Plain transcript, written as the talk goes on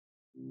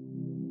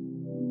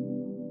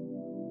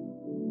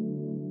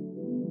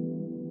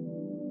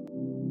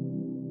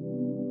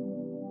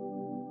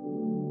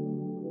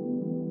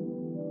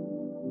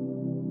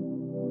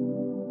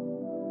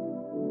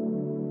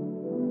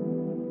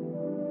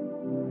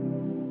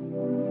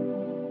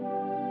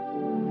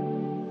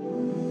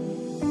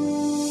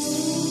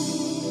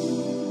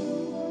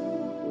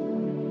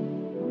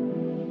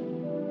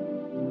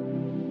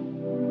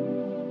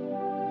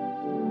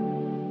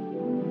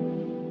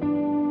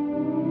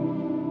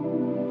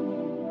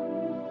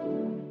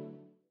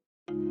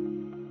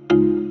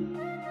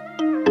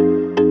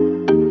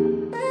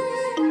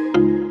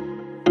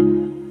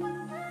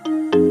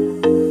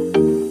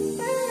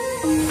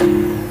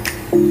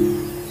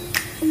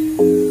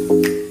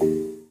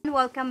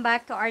Welcome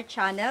back to our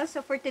channel.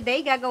 So for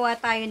today, gagawa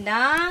tayo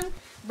ng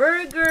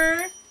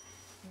burger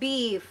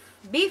beef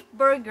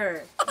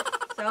burger.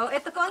 So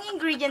ito po ang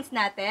ingredients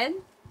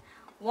natin.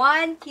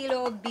 1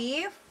 kilo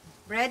beef,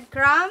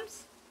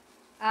 breadcrumbs,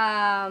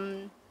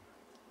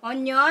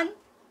 onion,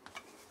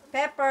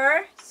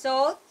 pepper,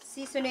 salt,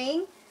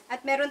 seasoning,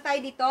 at meron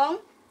tayo ditong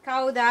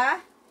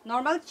Gouda,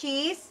 normal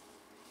cheese,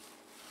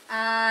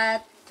 at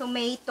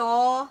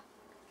tomato,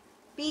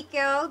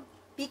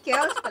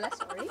 pickles pala,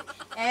 sorry,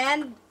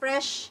 and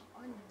fresh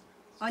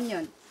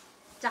onion,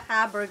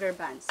 tsaka burger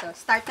bun. So,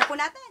 start na po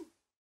natin.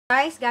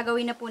 Guys,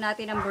 gagawin na po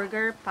natin ang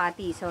burger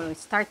patty. So,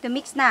 start to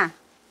mix na.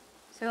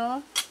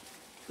 So,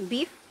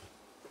 beef,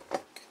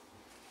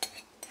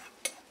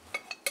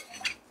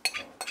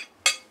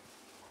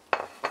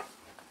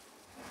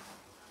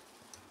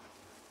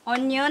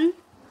 onion,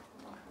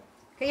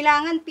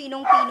 kailangan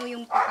pinong-pino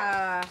yung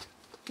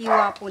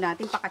paka-hiwa po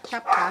natin,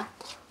 paka-chop ha.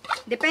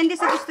 Depende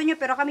sa gusto nyo,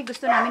 pero kami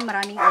gusto namin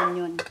maraming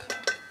onion.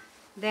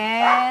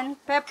 Then,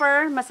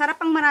 pepper.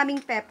 Masarap ang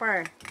maraming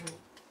pepper.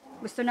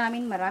 Gusto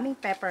namin maraming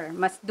pepper.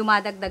 Mas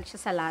dumadagdag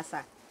siya sa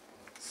lasa.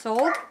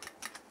 Salt.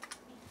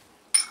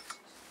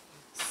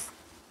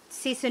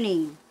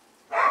 Seasoning.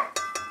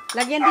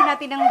 Lagyan din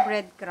natin ng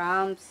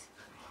breadcrumbs.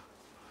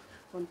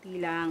 Kunti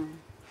lang.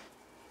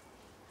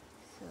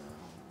 So,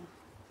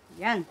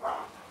 yan.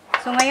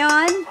 So,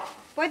 ngayon,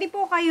 pwede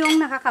po kayong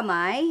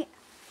nakakamay.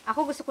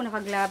 Ako gusto ko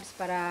naka-gloves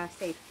para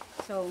safe.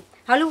 So,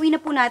 haluin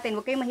na po natin.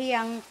 Huwag kayong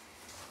mahiyang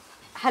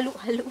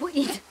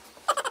haluin.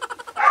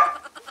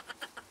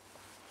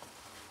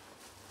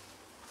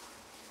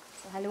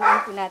 So, haluin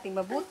po natin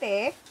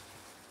mabuti.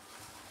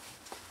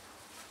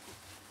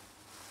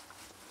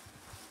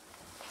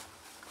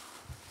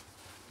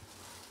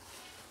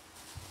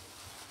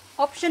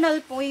 Optional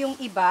po yung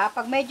iba.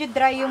 Pag medyo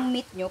dry yung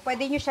meat nyo,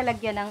 pwede nyo siya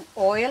lagyan ng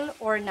oil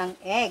or ng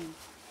egg.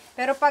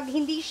 Pero pag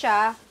hindi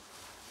siya,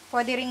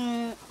 pwede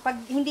rin, pag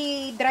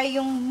hindi dry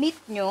yung meat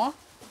nyo,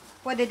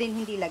 pwede din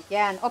hindi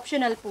lagyan.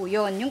 Optional po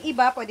yun. Yung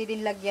iba, pwede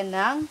din lagyan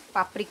ng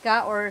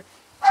paprika or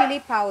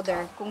chili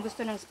powder kung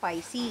gusto ng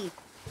spicy.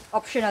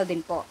 Optional din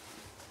po.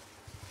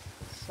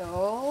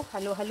 So,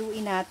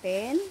 halu-haluin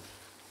natin.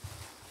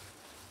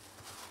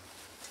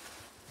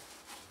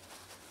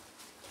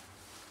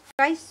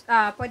 Guys,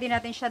 pwede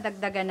natin siya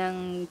dagdagan ng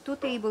 2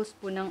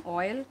 tablespoon ng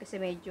oil kasi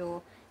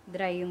medyo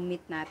dry yung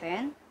meat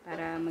natin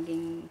para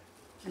maging,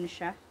 ano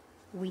siya,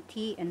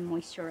 wheaty and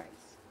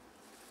moisturized.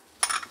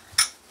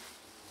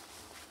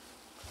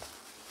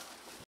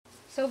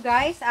 So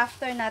guys,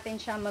 after natin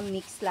siya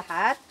ma-mix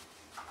lahat,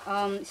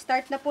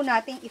 start na po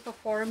natin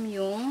i-form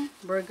yung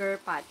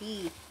burger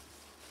patty.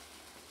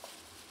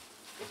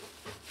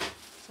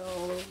 So,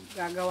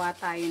 gagawa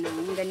tayo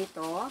ng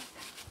ganito.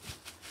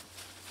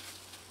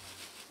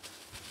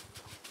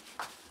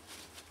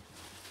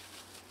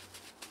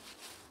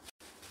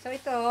 So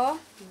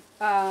ito,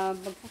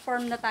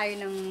 mag-form na tayo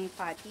ng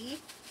patty.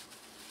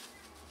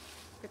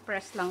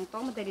 I-press lang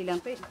to, madali lang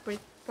to.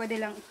 Pwede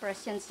lang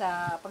i-press yan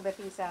sa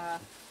pagdating sa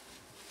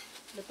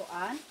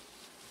lutuan.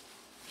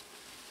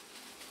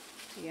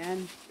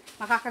 Ayan.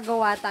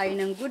 Makakagawa tayo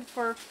ng good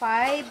for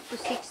 5 to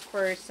 6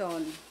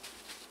 person.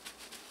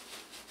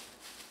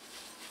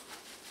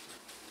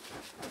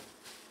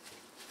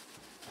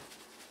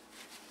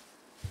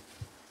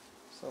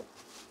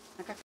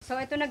 So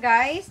ito na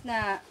guys,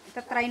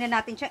 try na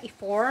natin siya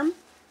i-form.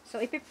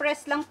 So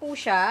ipipress lang po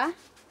siya.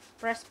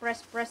 Press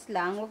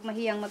lang. Huwag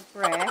mahiyang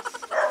mag-press.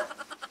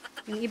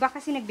 Yung iba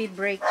kasi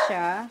nagbe-break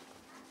siya.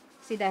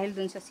 Kasi dahil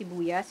dun sa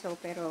sibuyas. So,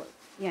 pero,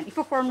 yan.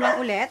 I-form lang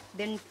ulit.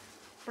 Then,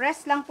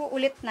 press lang po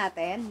ulit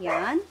natin.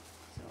 Yan.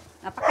 So,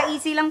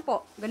 napaka-easy lang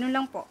po. Ganun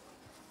lang po.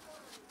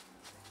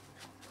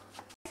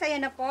 So,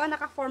 ayan na po.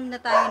 Naka-form na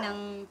tayo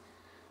ng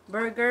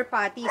burger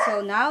patty.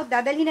 So, now,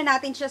 dadalhin na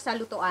natin siya sa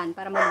lutuan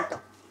para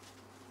maluto.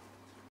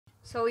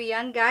 So,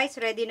 yan guys.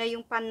 Ready na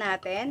yung pan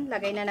natin.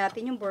 Lagay na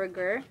natin yung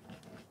burger.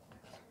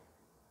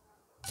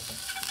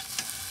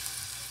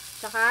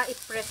 Saka,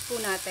 i-press po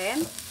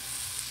natin.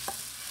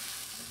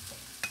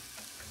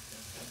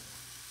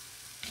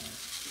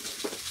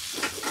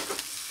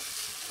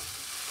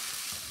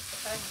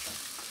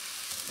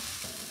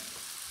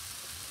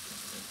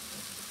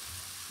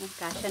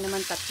 Kasya naman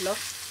 3.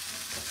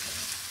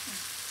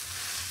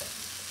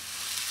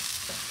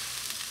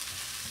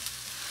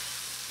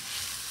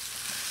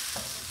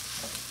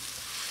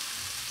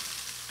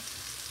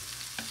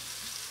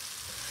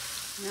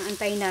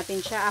 Naantayin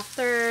natin siya.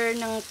 After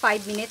ng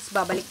 5 minutes,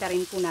 babalik na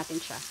rin po natin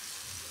siya.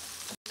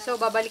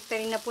 So, babalik na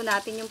rin na po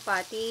natin yung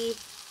patty.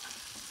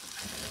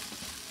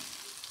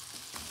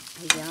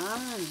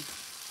 Ayan.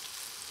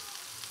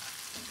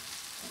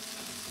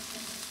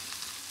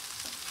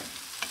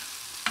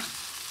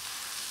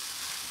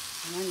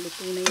 Ayan,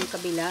 luto na yung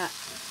kabila.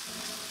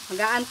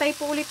 Mag-aantay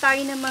po ulit tayo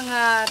ng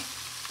mga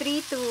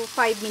 3 to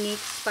 5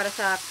 minutes para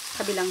sa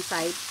kabilang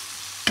side.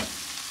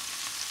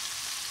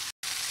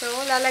 So,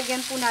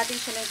 lalagyan po natin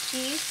siya ng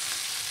cheese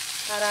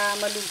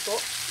para maluto.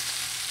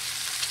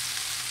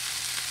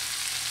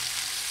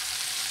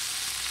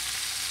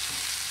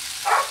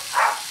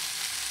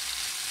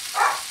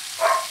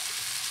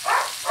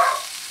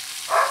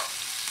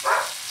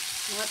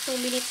 2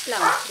 minutes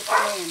lang. Dito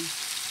na yan.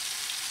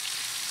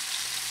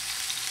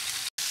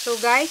 So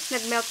guys,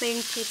 nag-melt na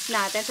yung cheese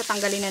natin. So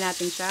tanggalin na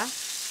natin siya.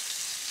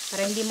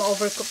 Para hindi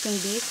ma-overcook yung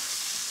beef.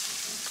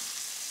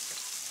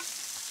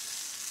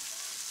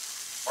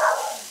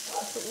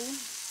 So,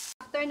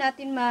 after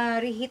natin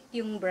ma-reheat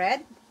yung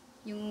bread,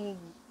 yung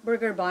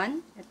burger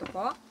bun, ito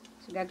po.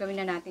 So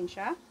gagawin na natin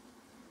siya.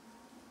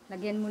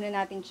 Lagyan muna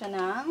natin siya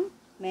ng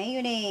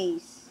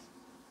mayonnaise.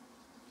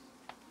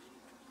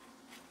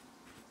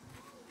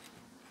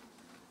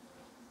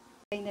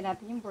 Lagyan na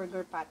natin yung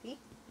burger patty.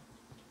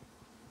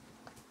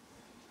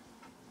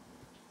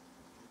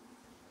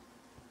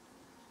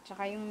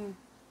 Tsaka yung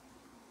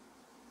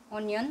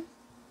onion.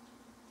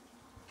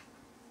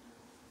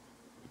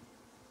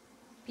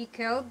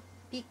 Pickled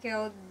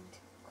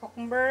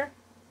cucumber.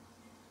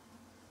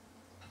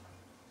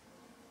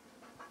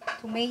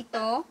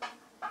 Tomato.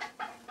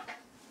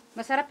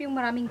 Masarap yung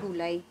maraming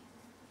gulay.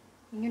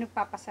 Yun yung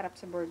nagpapasarap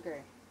sa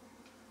burger.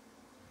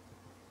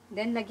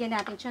 Then, lagyan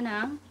natin siya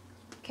ng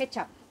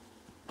ketchup.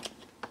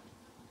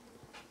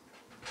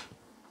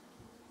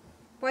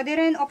 Pwede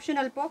rin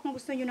optional po kung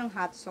gusto nyo ng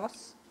hot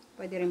sauce.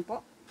 Pwede rin po.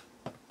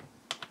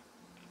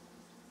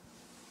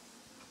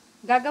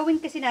 Gagawin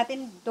kasi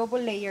natin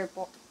double layer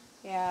po.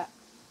 Kaya,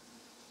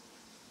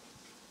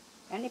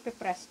 yan,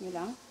 ipipress nyo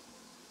lang.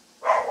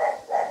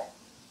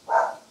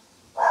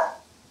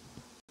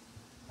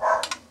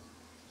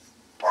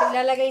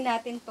 Ilalagay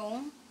natin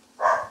tong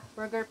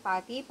burger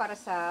patty para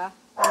sa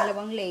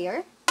pangalawang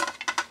layer.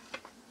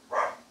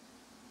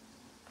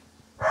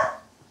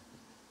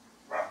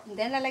 And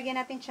then, lalagyan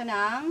natin siya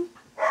ng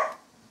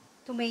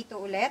tomato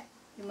ulit.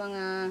 Yung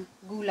mga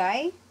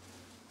gulay.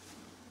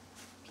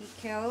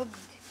 Pickled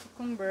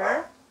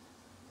cucumber.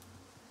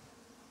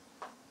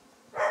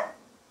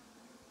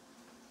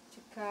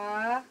 Tsaka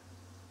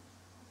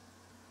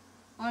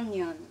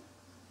onion.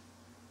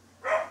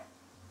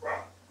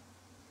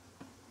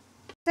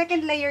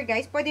 Second layer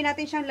guys, pwede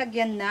natin siyang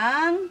lagyan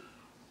ng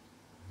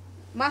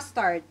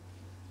mustard.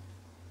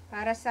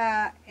 Para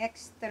sa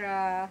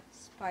extra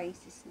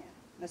spices niya.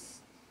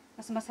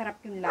 Mas masarap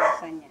yung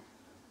lasa niya.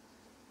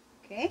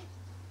 Okay?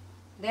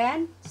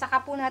 Then,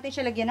 saka po natin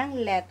siya lagyan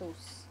ng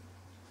lettuce.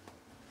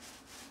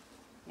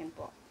 Yan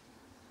po.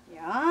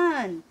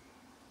 Yan.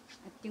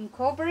 At yung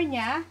cover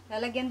niya,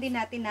 lalagyan din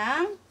natin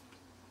ng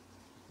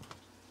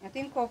ito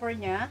yung cover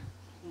niya.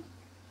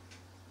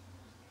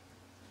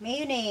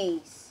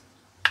 Mayonnaise.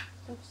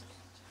 Oops.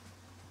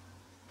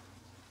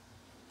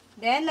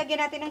 Then,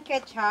 lagyan natin ng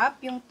ketchup,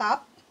 yung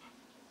top.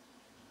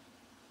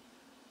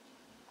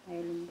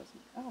 Ay, lumbas.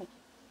 Oh.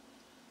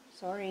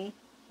 Sorry.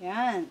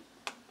 Yan.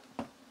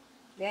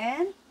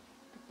 Then,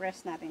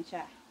 press natin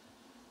siya.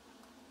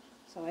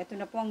 So, ito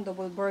na po ang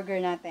double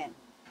burger natin.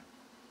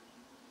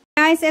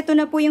 Guys, ito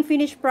na po yung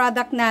finished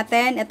product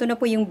natin. Ito na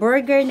po yung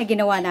burger na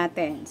ginawa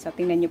natin. So,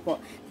 tingnan nyo po.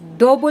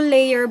 Double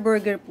layer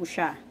burger po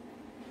siya.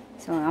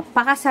 So,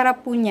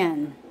 napakasarap po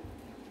niyan.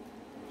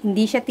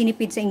 Hindi siya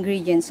tinipid sa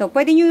ingredients. So,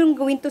 pwede nyo yung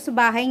gawin to sa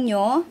bahay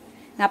nyo.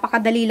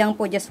 Napakadali lang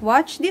po. Just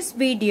watch this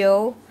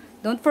video.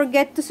 Don't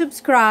forget to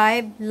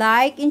subscribe,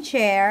 like, and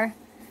share.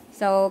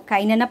 So,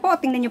 kainan na po.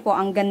 Tingnan nyo po.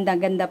 Ang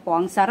ganda-ganda po.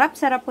 Ang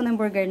sarap-sarap po ng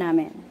burger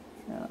namin.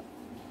 So,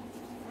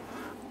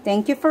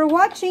 thank you for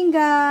watching,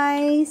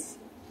 guys.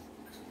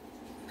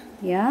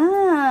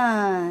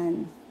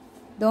 Yan.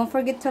 Don't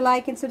forget to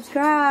like and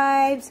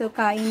subscribe. So,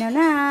 kainan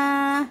na.